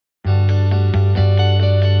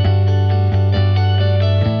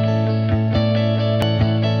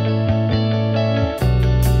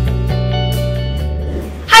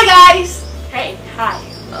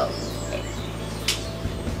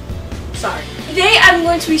Today I'm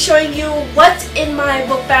going to be showing you what's in my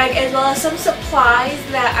book bag as well as some supplies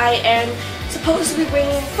that I am supposed to be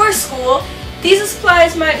bringing for school. These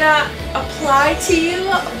supplies might not apply to you,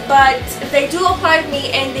 but they do apply to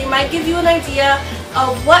me and they might give you an idea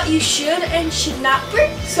of what you should and should not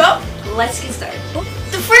bring. So let's get started.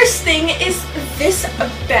 The first thing is this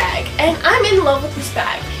bag, and I'm in love with this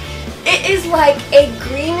bag. It is like a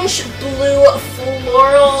greenish blue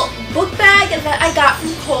floral book bag that I got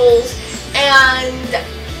from Kohl's, and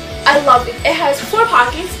I love it. It has 4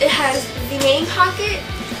 pockets. It has the main pocket,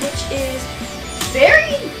 which is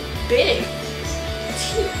very big. It's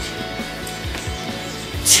huge.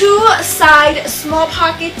 2 side small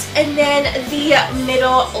pockets, and then the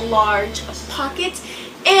middle large pocket.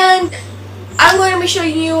 And I'm going to be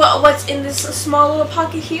showing you what's in this small little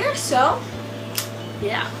pocket here. So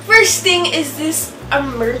yeah. First thing is this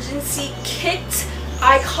emergency kit,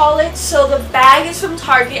 I call it. So the bag is from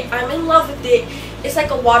Target. I'm in love with it. It's like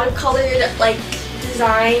a watercolored like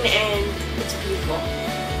design and it's beautiful.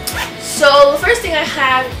 So the first thing I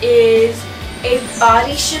have is a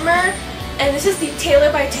body shimmer, and this is the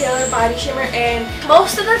Taylor by Taylor body shimmer, and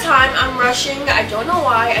most of the time I'm rushing. I don't know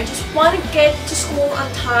why. I just want to get to school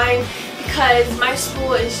on time because my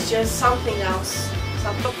school is just something else.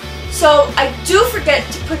 So I do forget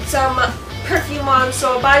to put some perfume on,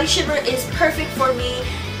 so a body shimmer is perfect for me.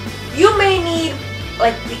 You may need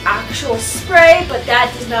like the actual spray, but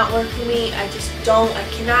that does not work for me. I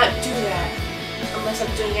cannot do that unless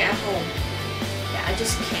I'm doing it at home. Yeah, I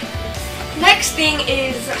just can't. Next thing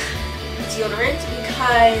is deodorant,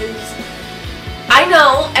 because I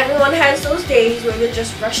know everyone has those days where they're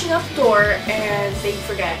just rushing out the door and they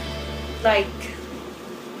forget. Like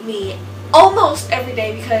me, almost every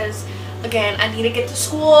day, because again, I need to get to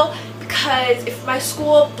school, because if my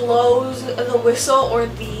school blows the whistle or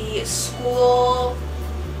the school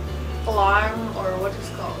alarm, or what is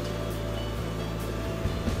it called,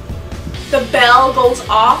 the bell goes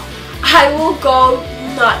off, I will go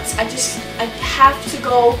nuts. I have to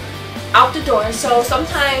go out the door. So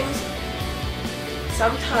sometimes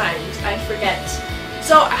I forget.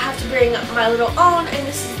 So I have to bring my little own, and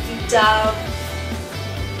this is the Dove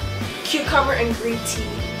cucumber and green tea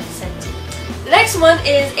scented. The next one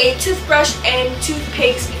is a toothbrush and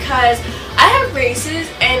toothpicks, because I have braces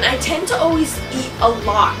and I tend to always eat a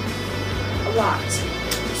lot.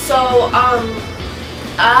 So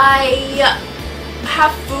I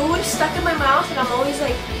have food stuck in my mouth and I'm always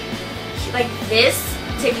like this,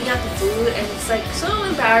 taking out the food, and it's like so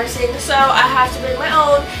embarrassing. So I have to bring my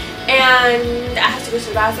own, and I have to go to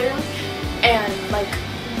the bathroom and like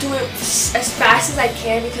do it as fast as I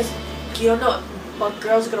can, because you don't know what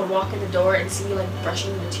girls are gonna walk in the door and see you like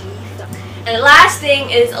brushing your teeth. And the last thing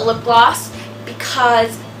is a lip gloss,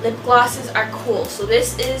 because lip glosses are cool. So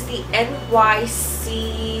this is the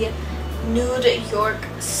NYC Nude York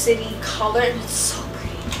City color, and it's so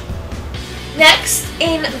pretty. Next,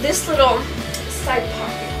 in this little side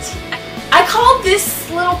pocket, I call this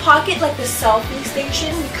little pocket like the selfie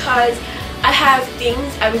station, because I have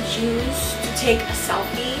things I would use to take a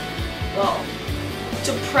selfie, well,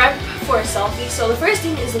 to prep for a selfie. So the first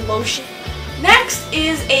thing is lotion. Next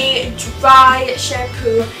is a dry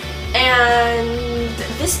shampoo, and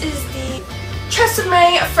this is the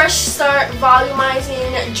Tresemme Fresh Start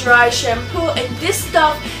Volumizing Dry Shampoo, and this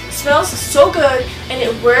stuff smells so good and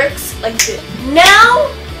it works like this. Now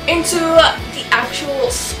into the actual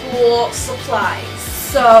school supplies.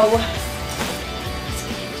 So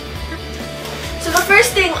the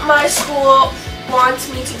first thing my school wants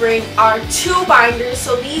me to bring are 2 binders.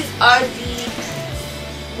 So these are the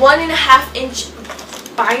 1.5-inch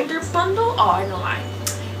binder bundle. Oh, I know why.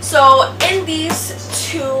 So in these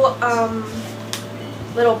 2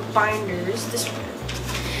 little binders, this one,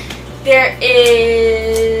 there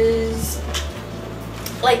is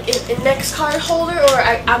like an index card holder, or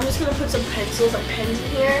I'm just gonna put some pencils, like pens in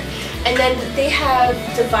here, and then they have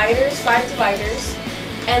dividers, 5 dividers,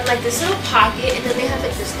 and like this little pocket, and then they have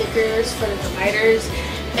like the stickers for the dividers,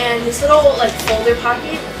 and this little like folder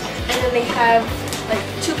pocket, and then they have like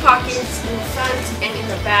 2 pockets in the front and in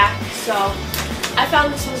the back. So I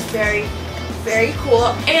found this was very, very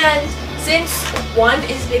cool, and since one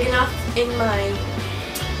is big enough in my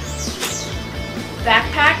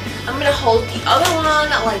backpack, I'm gonna hold the other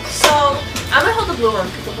one like so. I'm gonna hold the blue one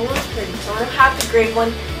because the blue one's pretty, so I'm gonna have the gray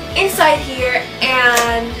one inside here.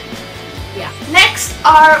 And yeah, next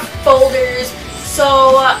are folders.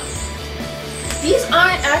 So these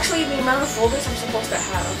aren't actually the amount of folders I'm supposed to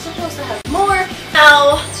have. I'm supposed to have more.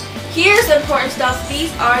 Now here's the important stuff.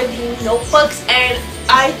 These are the notebooks, and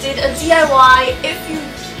I did a DIY. If you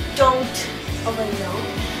don't already know,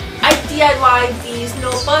 I DIY these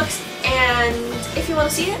notebooks, and if you want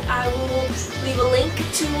to see it, I will leave a link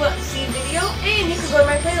to the video, and you can go to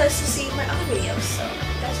my playlist to see my other videos, so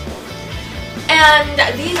that's cool. And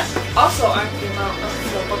these also aren't the amount of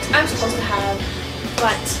notebooks I'm supposed to have,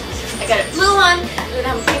 but I got a blue one, and then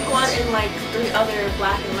I have a pink one, and like 3 other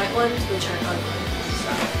black and white ones, which are unmarked.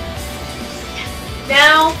 So.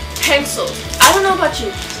 Now, pencils. I don't know about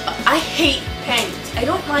you, but I hate pens. I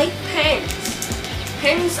don't like pens.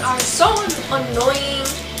 Pens are so annoying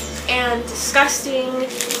and disgusting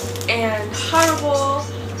and horrible,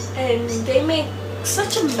 and they make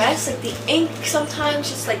such a mess. Like the ink sometimes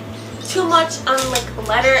just like too much on like a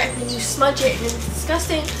letter, and then you smudge it and it's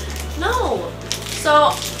disgusting. No.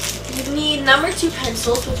 So you need number 2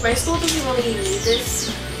 pencils, which my school doesn't really need this.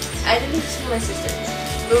 I did this for my sister.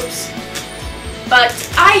 Oops. But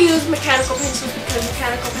I use mechanical pencils because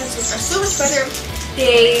mechanical pencils are so much better.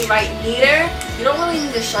 They write neater. You don't really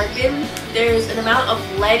need to sharpen. There's an amount of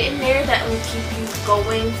lead in there that will keep you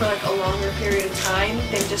going for like a longer period of time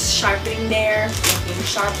than just sharpening there, looking,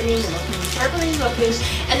 sharpening, looking, sharpening, looking.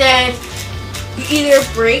 And then you either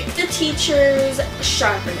break the teacher's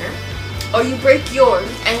sharpener or you break yours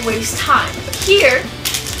and waste time. But here,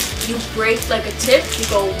 you break like a tip, you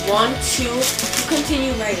go 1, 2, you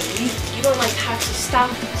continue writing. You don't like have to stop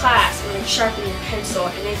class and like sharpen your pencil,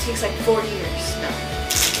 and it takes like 4 years. No.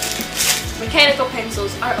 Mechanical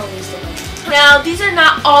pencils are always the way. Now, these are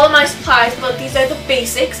not all of my supplies, but these are the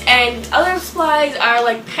basics, and other supplies are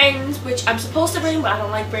like pens, which I'm supposed to bring, but I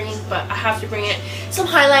don't like bringing, but I have to bring it. Some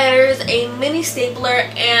highlighters, a mini stapler,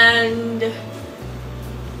 and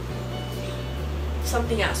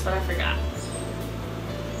something else, but I forgot.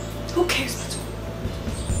 Who cares about school?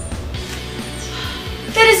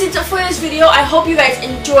 That is it for this video. I hope you guys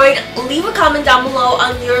enjoyed. Leave a comment down below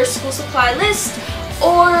on your school supply list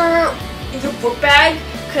or your book bag,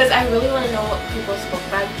 because I really want to know what people's book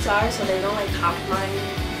bags are so they don't like copy mine.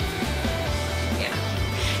 Yeah.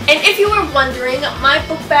 And if you were wondering, my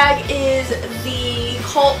book bag is the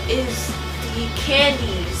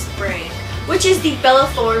Candies brand, which is the Bella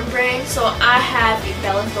Thorne brand. So I have a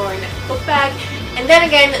Bella Thorne book bag. And then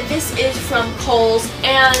again, this is from Kohl's,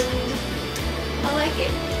 and I like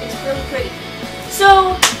it. It's really pretty.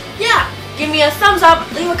 So, yeah, give me a thumbs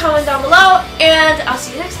up, leave a comment down below, and I'll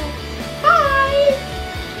see you next time. Bye!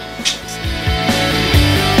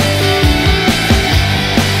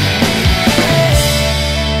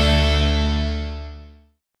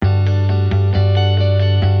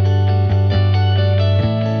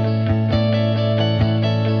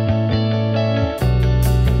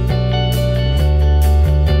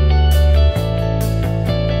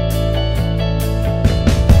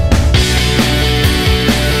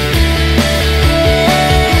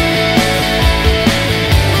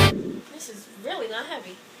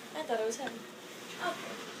 I thought it was heavy. Okay.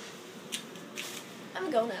 I'm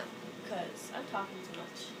gonna go now, because I'm talking too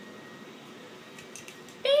much.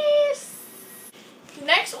 Peace! The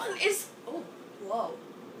next one is... Oh, whoa.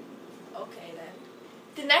 Okay then.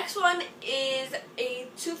 The next one is a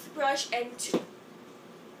toothbrush and